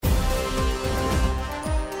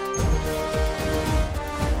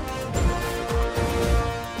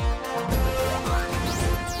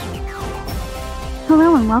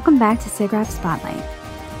welcome back to SIGGRAPH Spotlight.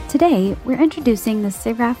 Today, we're introducing the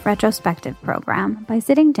SIGGRAPH Retrospective Program by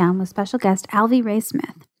sitting down with special guest Alvy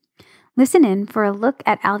Ray-Smith. Listen in for a look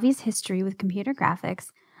at Alvy's history with computer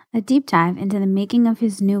graphics, a deep dive into the making of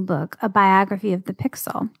his new book, A Biography of the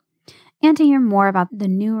Pixel, and to hear more about the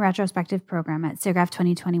new retrospective program at SIGGRAPH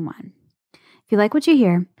 2021. If you like what you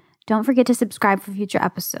hear, don't forget to subscribe for future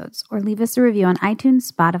episodes or leave us a review on iTunes,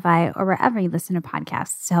 Spotify, or wherever you listen to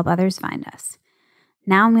podcasts to help others find us.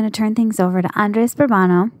 Now I'm going to turn things over to Andres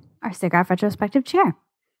Burbano, our SIGGRAPH Retrospective Chair.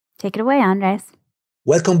 Take it away, Andres.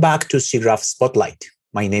 Welcome back to SIGGRAPH Spotlight.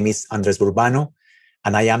 My name is Andres Burbano,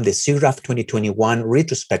 and I am the SIGGRAPH 2021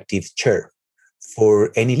 Retrospective Chair.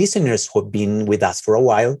 For any listeners who have been with us for a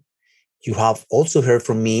while, you have also heard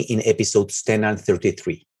from me in episodes 10 and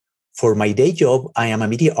 33. For my day job, I am a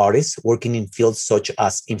media artist working in fields such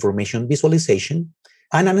as information visualization,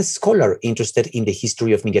 and I'm a scholar interested in the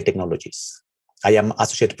history of media technologies. I am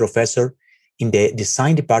associate professor in the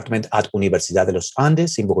design department at Universidad de los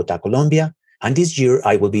Andes in Bogotá, Colombia, and this year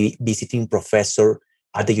I will be visiting professor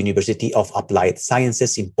at the University of Applied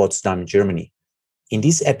Sciences in Potsdam, Germany. In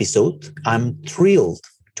this episode, I'm thrilled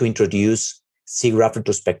to introduce SIGGRAPH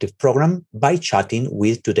Retrospective Program by chatting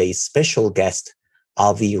with today's special guest,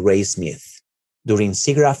 Alvy Ray-Smith. During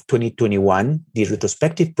SIGGRAPH 2021, the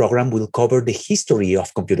retrospective program will cover the history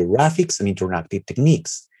of computer graphics and interactive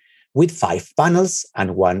techniques, with 5 panels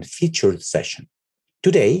and 1 featured session.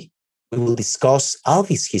 Today, we will discuss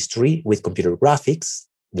Alvy's history with computer graphics,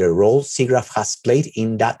 the role SIGGRAPH has played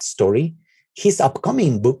in that story, his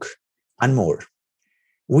upcoming book, and more.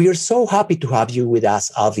 We are so happy to have you with us,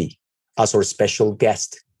 Alvy, as our special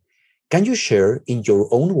guest. Can you share, in your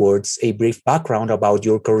own words, a brief background about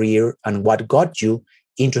your career and what got you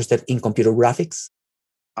interested in computer graphics?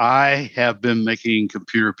 I have been making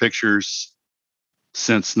computer pictures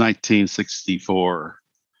since 1964.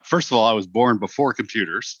 First of all, I was born before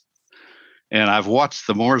computers, and I've watched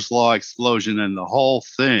the Moore's Law explosion and the whole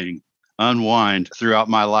thing unwind throughout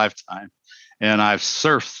my lifetime. And I've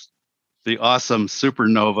surfed the awesome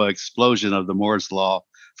supernova explosion of the Moore's Law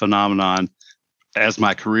phenomenon as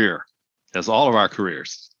my career, as all of our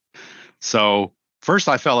careers. So first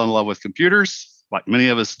I fell in love with computers, like many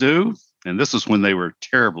of us do. And this was when they were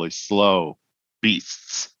terribly slow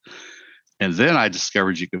beasts. And then I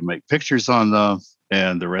discovered you could make pictures on them,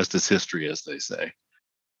 and the rest is history, as they say.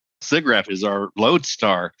 SIGGRAPH is our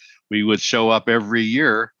lodestar. We would show up every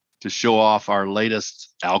year to show off our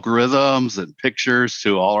latest algorithms and pictures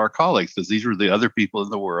to all our colleagues, because these were the other people in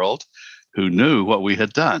the world who knew what we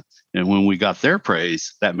had done. And when we got their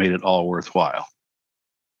praise, that made it all worthwhile.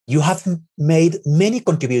 You have made many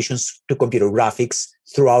contributions to computer graphics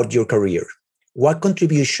throughout your career. What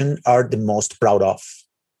contribution are the most proud of?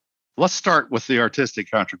 Let's start with the artistic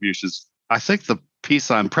contributions. I think the piece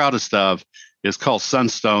I'm proudest of is called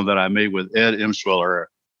Sunstone, that I made with Ed Emshwiller,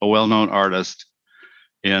 a well-known artist.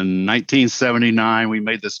 In 1979, we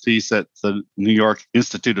made this piece at the New York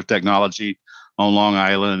Institute of Technology on Long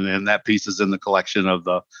Island, and that piece is in the collection of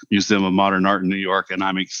the Museum of Modern Art in New York, and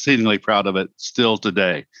I'm exceedingly proud of it still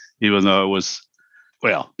today, even though it was,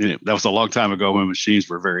 that was a long time ago when machines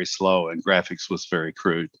were very slow and graphics was very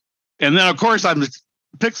crude. And then, of course, I'm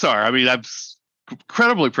Pixar. I'm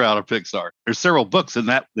incredibly proud of Pixar. There's several books in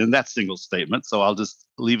that single statement, so I'll just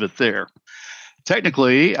leave it there.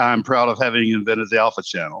 Technically, I'm proud of having invented the Alpha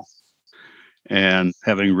channel and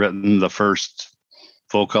having written the first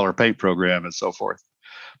full-color paint program and so forth.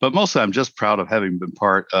 But mostly, I'm just proud of having been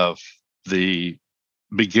part of the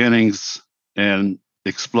beginnings and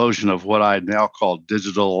explosion of what I now call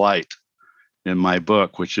digital light in my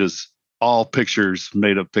book, which is all pictures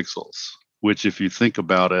made of pixels, which, if you think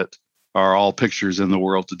about it, are all pictures in the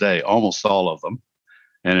world today, almost all of them.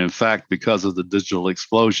 And in fact, because of the digital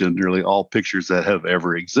explosion, nearly all pictures that have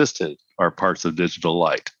ever existed are parts of digital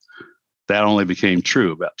light. That only became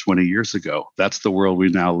true about 20 years ago. That's the world we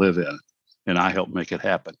now live in, and I helped make it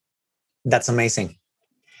happen. That's amazing.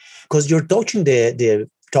 Because you're touching the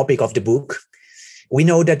topic of the book. We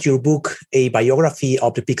know that your book, A Biography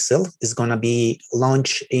of the Pixel, is going to be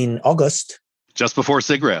launched in August. Just before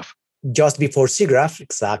SIGGRAPH. Just before SIGGRAPH,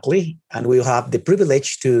 exactly. And we'll have the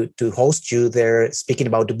privilege to host you there speaking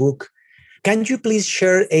about the book. Can you please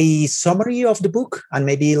share a summary of the book? And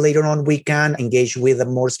maybe later on we can engage with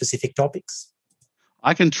more specific topics.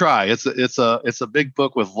 I can try. It's a big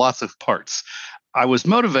book with lots of parts. I was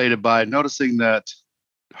motivated by noticing that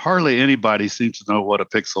hardly anybody seems to know what a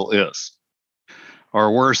pixel is.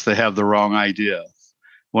 Or worse, they have the wrong idea.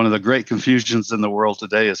 One of the great confusions in the world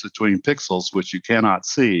today is between pixels, which you cannot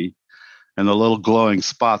see, and the little glowing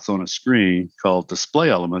spots on a screen called display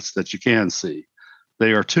elements that you can see.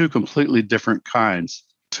 They are two completely different kinds.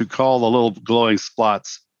 To call the little glowing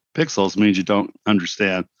spots pixels means you don't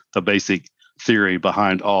understand the basic theory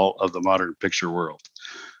behind all of the modern picture world.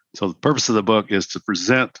 So the purpose of the book is to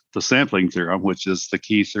present the sampling theorem, which is the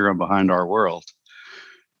key theorem behind our world,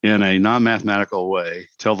 in a non-mathematical way,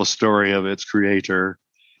 tell the story of its creator.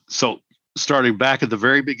 So starting back at the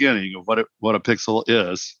very beginning of what a pixel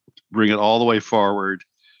is, bring it all the way forward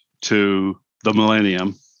to the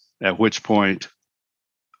millennium, at which point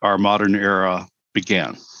our modern era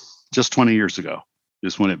began. Just 20 years ago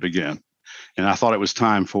is when it began. And I thought it was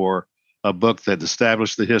time for a book that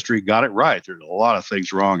established the history, got it right. There's a lot of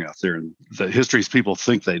things wrong out there, and the histories people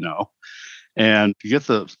think they know, and to get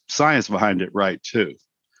the science behind it right too.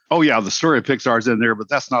 Oh yeah, the story of Pixar is in there, but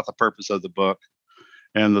that's not the purpose of the book.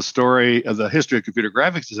 And the story of the history of computer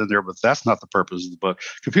graphics is in there, but that's not the purpose of the book.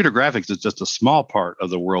 Computer graphics is just a small part of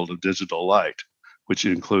the world of digital light, which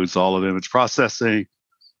includes all of image processing,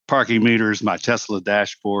 parking meters, my Tesla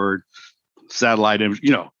dashboard, satellite image,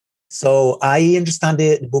 So I understand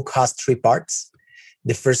the book has three parts.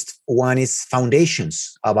 The first one is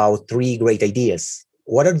foundations, about three great ideas.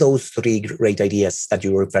 What are those three great ideas that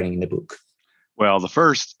you were referring in the book? Well, the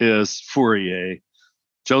first is Fourier.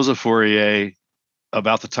 Joseph Fourier,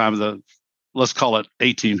 about the time of let's call it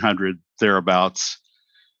 1800, thereabouts,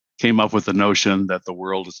 came up with the notion that the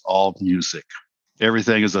world is all music.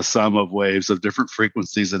 Everything is a sum of waves of different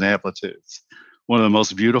frequencies and amplitudes. One of the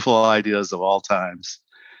most beautiful ideas of all times.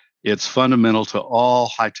 It's fundamental to all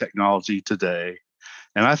high technology today.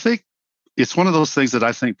 And I think it's one of those things that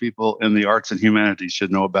I think people in the arts and humanities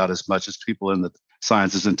should know about as much as people in the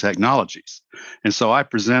sciences and technologies. And so I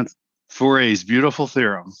present Fourier's beautiful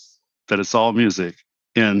theorem that it's all music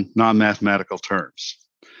in non-mathematical terms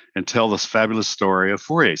and tell this fabulous story of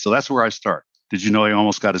Fourier. So that's where I start. Did you know he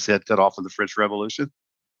almost got his head cut off in the French Revolution?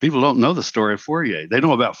 People don't know the story of Fourier. They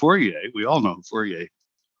know about Fourier. We all know Fourier.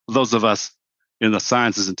 Those of us in the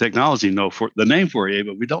sciences and technology know the name Fourier,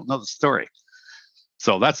 but we don't know the story.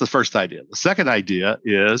 So that's the first idea. The second idea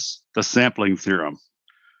is the sampling theorem.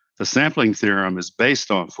 The sampling theorem is based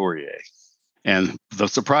on Fourier. And the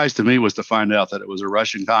surprise to me was to find out that it was a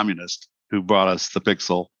Russian communist who brought us the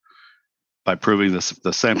pixel by proving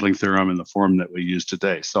the sampling theorem in the form that we use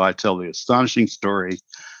today. So I tell the astonishing story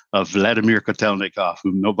of Vladimir Kotelnikov,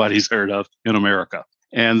 whom nobody's heard of in America.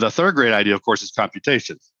 And the third great idea, of course, is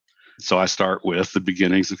computation. So I start with the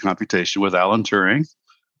beginnings of computation with Alan Turing,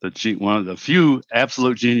 one of the few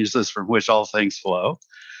absolute geniuses from which all things flow.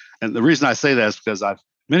 And the reason I say that is because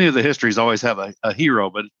many of the histories always have a hero,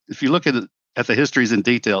 but if you look at the histories in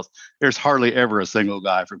details, there's hardly ever a single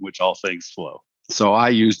guy from which all things flow. So I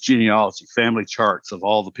use genealogy, family charts of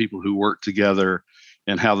all the people who work together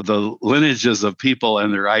and how the lineages of people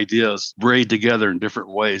and their ideas braid together in different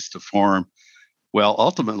ways to form, well,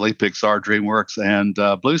 ultimately Pixar, DreamWorks, and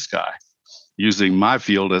Blue Sky, using my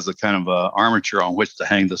field as a kind of armature on which to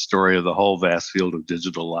hang the story of the whole vast field of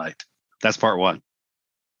digital light. That's part one.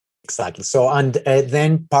 Exactly. So, and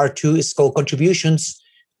then part two is called contributions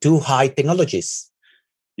to high technologies.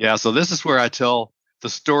 Yeah, so this is where I tell the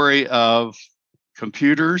story of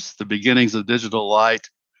computers, the beginnings of digital light,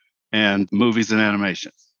 and movies and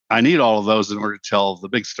animation. I need all of those in order to tell the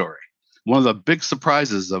big story. One of the big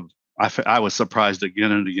surprises I was surprised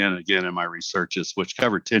again and again and again in my researches, which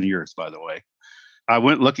covered 10 years, by the way. I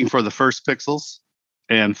went looking for the first pixels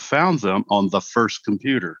and found them on the first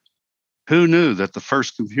computer. Who knew that the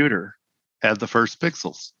first computer had the first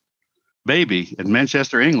pixels? Baby in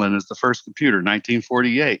Manchester, England is the first computer,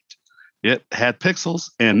 1948. It had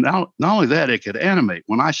pixels, and not only that, it could animate.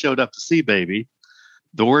 When I showed up to see Baby,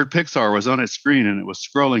 the word Pixar was on its screen and it was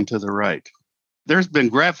scrolling to the right. There's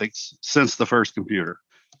been graphics since the first computer.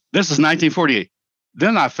 This is 1948.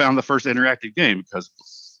 Then I found the first interactive game because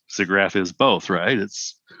SIGGRAPH is both, right?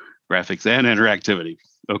 It's graphics and interactivity.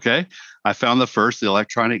 Okay. I found the first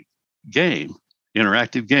electronic game,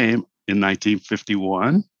 interactive game in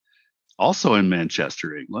 1951, also in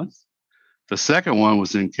Manchester, England. The second one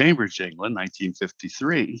was in Cambridge, England,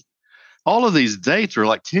 1953. All of these dates are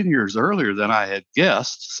like 10 years earlier than I had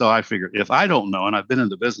guessed. So I figured if I don't know, and I've been in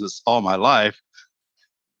the business all my life,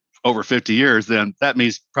 over 50 years, then that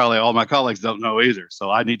means probably all my colleagues don't know either.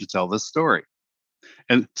 So I need to tell this story.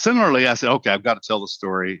 And similarly, I said, okay, I've got to tell the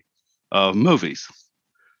story of movies.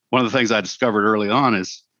 One of the things I discovered early on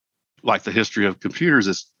is, like the history of computers,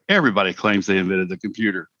 is everybody claims they invented the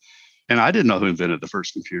computer. And I didn't know who invented the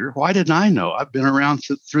first computer. Why didn't I know? I've been around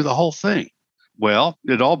through the whole thing. Well,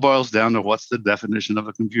 it all boils down to what's the definition of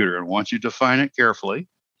a computer. And once you define it carefully,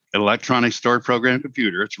 electronic stored program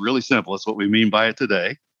computer, it's really simple. It's what we mean by it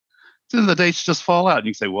today. Then the dates just fall out. And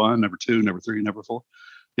you can say 1, number 2, number 3, number 4.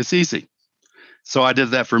 It's easy. So I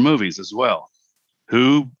did that for movies as well.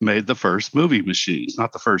 Who made the first movie machines?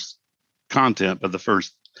 Not the first content, but the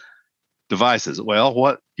first devices. Well,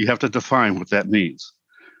 what you have to define what that means.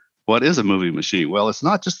 What is a movie machine? Well, it's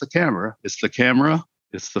not just the camera. It's the camera,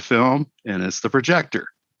 it's the film, and it's the projector.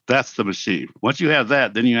 That's the machine. Once you have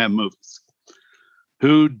that, then you have movies.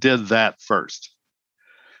 Who did that first?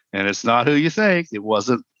 And it's not who you think. It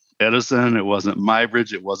wasn't Edison. It wasn't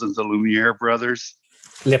Muybridge. It wasn't the Lumiere brothers.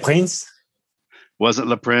 Le Prince? Wasn't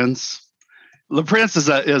Le Prince. Le Prince is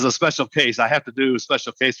a special case. I have to do a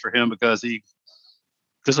special case for him because he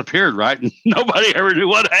disappeared, right? And nobody ever knew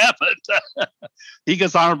what happened. He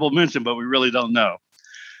gets honorable mention, but we really don't know.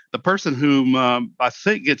 The person whom I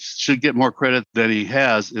think should get more credit than he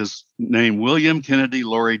has is named William Kennedy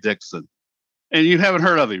Laurie Dixon. And you haven't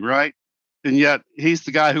heard of him, right? And yet he's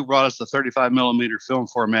the guy who brought us the 35 millimeter film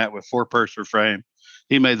format with 4-picture frame.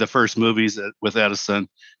 He made the first movies with Edison.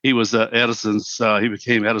 He was he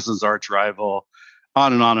became Edison's arch rival,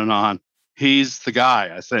 on and on and on. He's the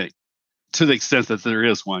guy, I think, to the extent that there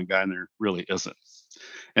is one guy and there really isn't.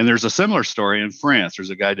 And there's a similar story in France. There's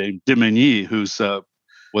a guy named Demigny who's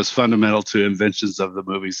was fundamental to inventions of the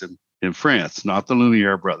movies in France, not the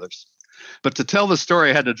Lumiere brothers. But to tell the story,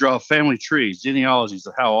 I had to draw family trees, genealogies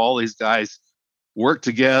of how all these guys worked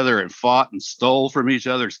together and fought and stole from each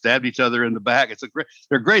other, stabbed each other in the back.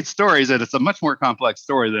 They're great stories, and it's a much more complex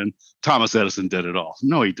story than Thomas Edison did it all.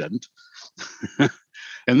 No, he didn't.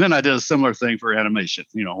 And then I did a similar thing for animation.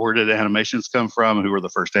 You know, where did animations come from? Who were the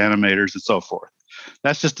first animators and so forth?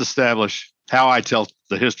 That's just establish how I tell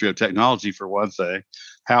the history of technology, for one thing,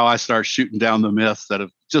 how I start shooting down the myths that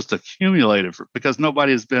have just accumulated because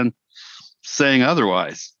nobody has been saying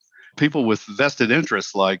otherwise. People with vested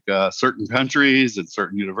interests like certain countries and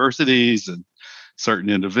certain universities and certain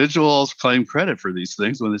individuals claim credit for these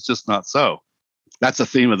things when it's just not so. That's a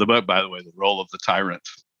theme of the book, by the way, the role of the tyrant.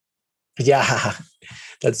 Yeah,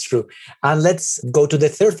 that's true. And let's go to the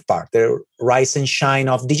third part, the rise and shine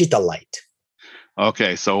of digital light.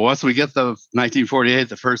 Okay, so once we get the 1948,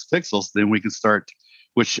 the first pixels, then we can start,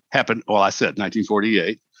 which happened, well, I said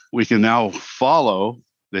 1948. We can now follow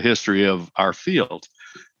the history of our field.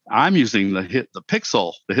 I'm using the history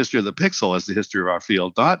of the pixel as the history of our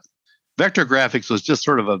field. Not vector graphics was just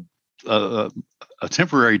sort of a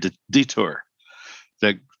temporary detour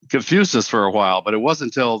that confused us for a while, but it wasn't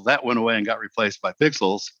until that went away and got replaced by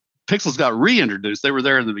pixels. Pixels got reintroduced. They were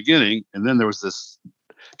there in the beginning, and then there was this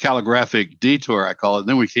calligraphic detour, I call it. And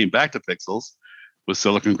then we came back to pixels with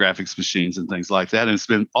silicon graphics machines and things like that, and it's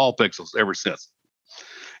been all pixels ever since.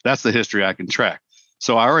 That's the history I can track.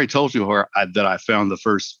 So I already told you that I found the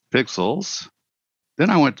first pixels. Then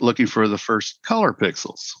I went looking for the first color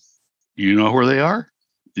pixels. You know where they are?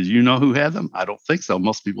 Did you know who had them? I don't think so.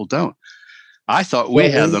 Most people don't. I thought we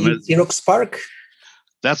had them at Xerox PARC.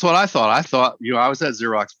 That's what I thought. I thought, I was at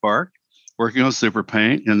Xerox PARC working on Super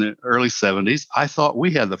Paint in the early 70s. I thought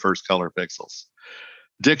we had the first color pixels.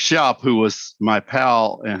 Dick Shoup, who was my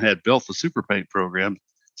pal and had built the Super Paint program,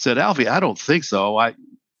 said, Alvy, I don't think so.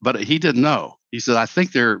 But he didn't know. He said, I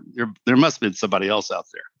think there must have been somebody else out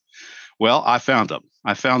there. Well, I found them.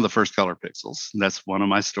 I found the first color pixels. And that's one of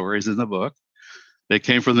my stories in the book. They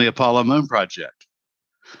came from the Apollo Moon Project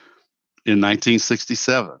in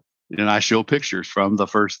 1967. And I show pictures from the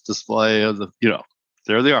first display of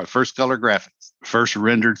there they are, first color graphics, first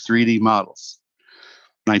rendered 3D models,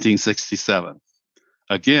 1967.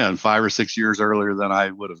 Again, 5 or 6 years earlier than I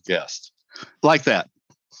would have guessed. Like that.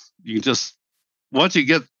 You just, once you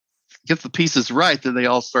get the pieces right, then they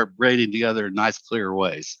all start braiding together in nice, clear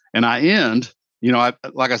ways. And I end,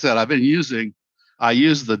 like I said, I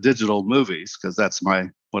use the digital movies because that's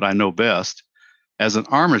what I know best as an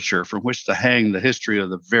armature from which to hang the history of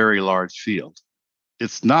the very large field.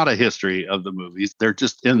 It's not a history of the movies. They're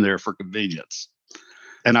just in there for convenience.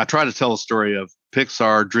 And I try to tell a story of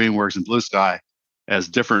Pixar, DreamWorks, and Blue Sky as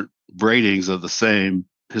different braidings of the same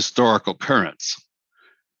historical currents.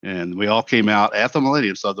 And we all came out at the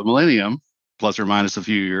millennium. So the millennium, plus or minus a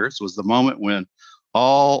few years, was the moment when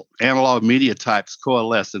all analog media types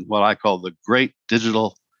coalesced in what I call the great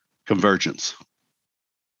digital convergence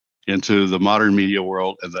into the modern media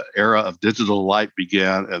world, and the era of digital light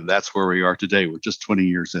began. And that's where we are today. We're just 20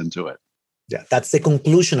 years into it. Yeah, that's the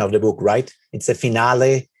conclusion of the book, right? It's a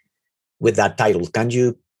finale with that title. Can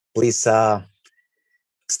you please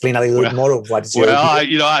explain a little bit more of what's your...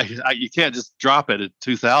 you can't just drop it at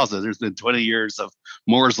 2000. There's been 20 years of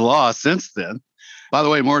Moore's Law since then. By the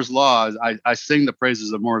way, Moore's Law, I sing the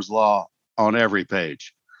praises of Moore's Law on every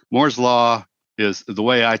page. Moore's Law is, the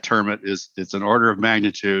way I term it, it's an order of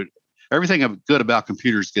magnitude Everything good about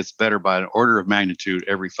computers gets better by an order of magnitude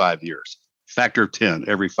every 5 years, factor of 10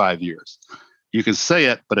 every 5 years. You can say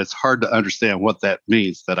it, but it's hard to understand what that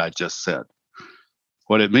means that I just said.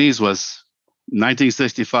 What it means was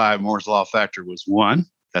 1965, Moore's law factor was 1.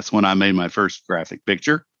 That's when I made my first graphic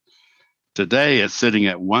picture. Today, it's sitting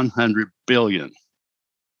at 100 billion.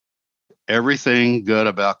 Everything good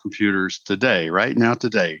about computers today, right now,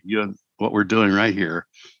 today, what we're doing right here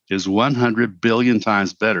is 100 billion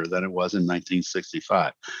times better than it was in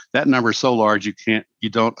 1965. That number is so large you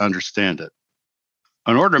don't understand it.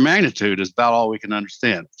 An order of magnitude is about all we can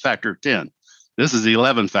understand. Factor of 10. This is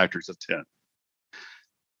 11 factors of 10.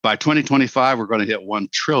 By 2025, we're going to hit 1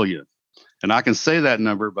 trillion. And I can say that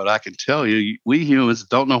number, but I can tell you, we humans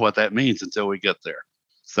don't know what that means until we get there.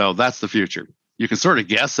 So that's the future. You can sort of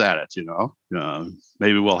guess at it,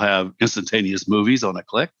 maybe we'll have instantaneous movies on a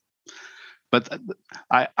click. But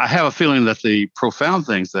I have a feeling that the profound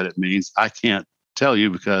things that it means, I can't tell you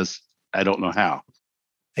because I don't know how.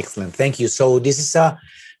 Excellent. Thank you. So this is a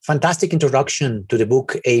fantastic introduction to the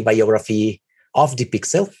book, A Biography of the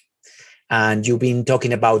Pixel. And you've been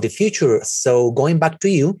talking about the future. So going back to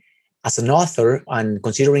you as an author and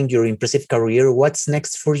considering your impressive career, what's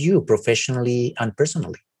next for you professionally and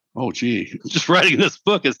personally? Oh, gee, just writing this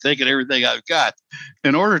book has taken everything I've got.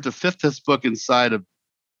 In order to fit this book inside a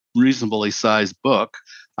reasonably sized book,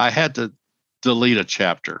 I had to delete a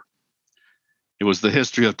chapter. It was the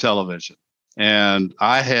history of television. And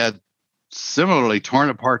I had similarly torn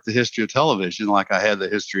apart the history of television like I had the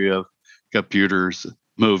history of computers,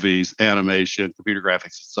 movies, animation, computer graphics,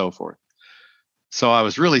 and so forth. So I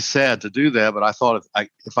was really sad to do that, but I thought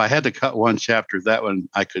if I had to cut one chapter, that one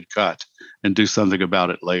I could cut and do something about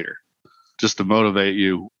it later. Just to motivate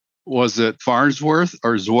you, was it Farnsworth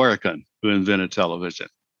or Zworykin who invented television?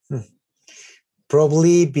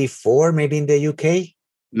 Probably before, maybe in the UK.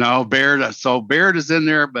 No, Baird. So Baird is in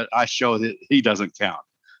there, but I show that he doesn't count.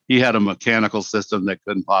 He had a mechanical system that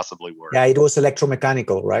couldn't possibly work. Yeah, it was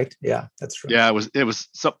electromechanical, right? Yeah, that's right. Yeah, it was.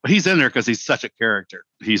 So he's in there because he's such a character.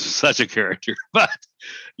 He's such a character, but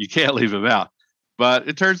you can't leave him out. But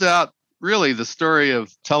it turns out, really, the story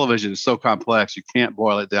of television is so complex, you can't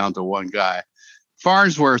boil it down to one guy.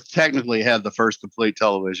 Farnsworth technically had the first complete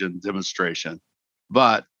television demonstration,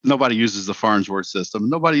 but nobody uses the Farnsworth system.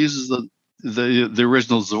 Nobody uses the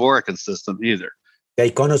original Zworykin system either.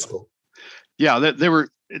 The iconoscope. Yeah,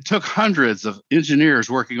 it took hundreds of engineers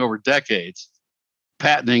working over decades,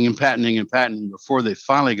 patenting before they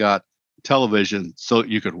finally got television so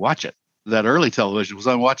you could watch it. That early television was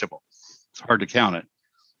unwatchable. It's hard to count it.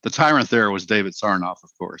 The tyrant there was David Sarnoff,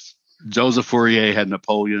 of course. Joseph Fourier had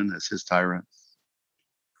Napoleon as his tyrant.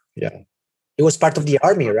 Yeah. It was part of the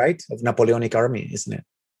army, right? Of Napoleonic army, isn't it?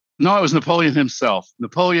 No, it was Napoleon himself.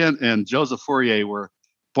 Napoleon and Joseph Fourier were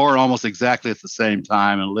born almost exactly at the same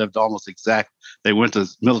time and lived almost exactly. They went to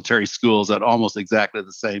military schools at almost exactly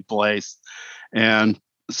the same place. And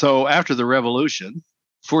so after the revolution,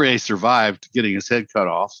 Fourier survived getting his head cut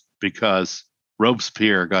off because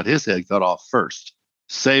Robespierre got his head cut off first,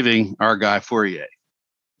 saving our guy Fourier.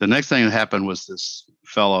 The next thing that happened was this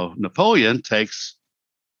fellow Napoleon takes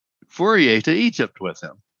Fourier to Egypt with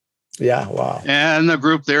him. Yeah, wow. And the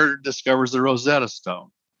group there discovers the Rosetta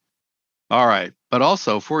Stone. All right. But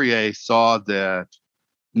also Fourier saw that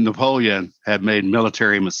Napoleon had made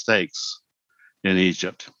military mistakes in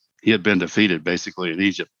Egypt. He had been defeated basically in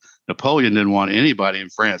Egypt. Napoleon didn't want anybody in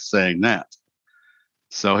France saying that.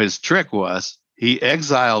 So his trick was he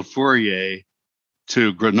exiled Fourier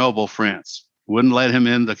to Grenoble, France, wouldn't let him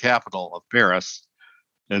in the capital of Paris.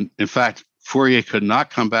 And in fact, Fourier could not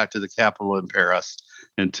come back to the capital in Paris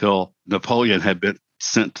until Napoleon had been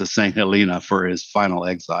sent to St. Helena for his final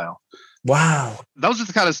exile. Wow. Those are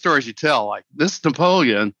the kind of stories you tell. Like this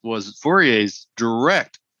Napoleon was Fourier's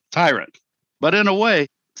direct tyrant. But in a way,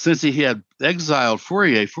 since he had exiled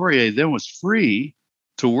Fourier, Fourier then was free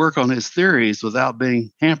to work on his theories without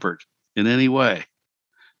being hampered in any way.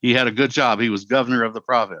 He had a good job. He was governor of the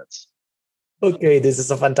province. Okay, this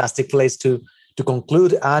is a fantastic place to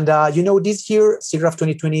conclude. And, this year, SIGGRAPH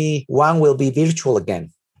 2021 will be virtual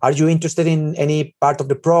again. Are you interested in any part of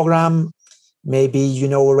the program? Maybe you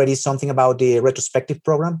know already something about the retrospective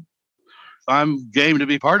program? I'm game to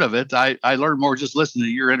be part of it. I learned more just listening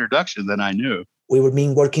to your introduction than I knew. We've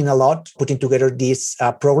been working a lot, putting together this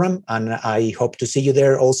program, and I hope to see you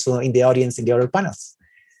there also in the audience in the other panels.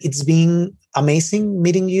 It's been amazing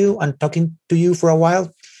meeting you and talking to you for a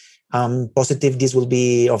while. Positive this will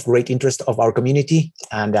be of great interest of our community,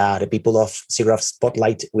 and the people of SIGGRAPH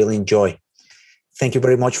Spotlight will enjoy. Thank you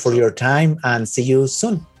very much for your time, and see you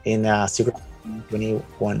soon in SIGGRAPH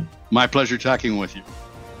 2021. My pleasure talking with you.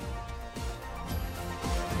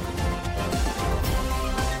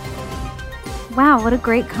 Wow, what a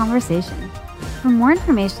great conversation. For more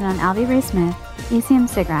information on Alvy Ray Smith, ECM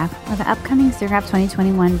SIGGRAPH, or the upcoming SIGGRAPH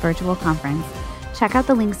 2021 virtual conference, check out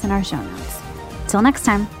the links in our show notes. Till next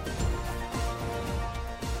time.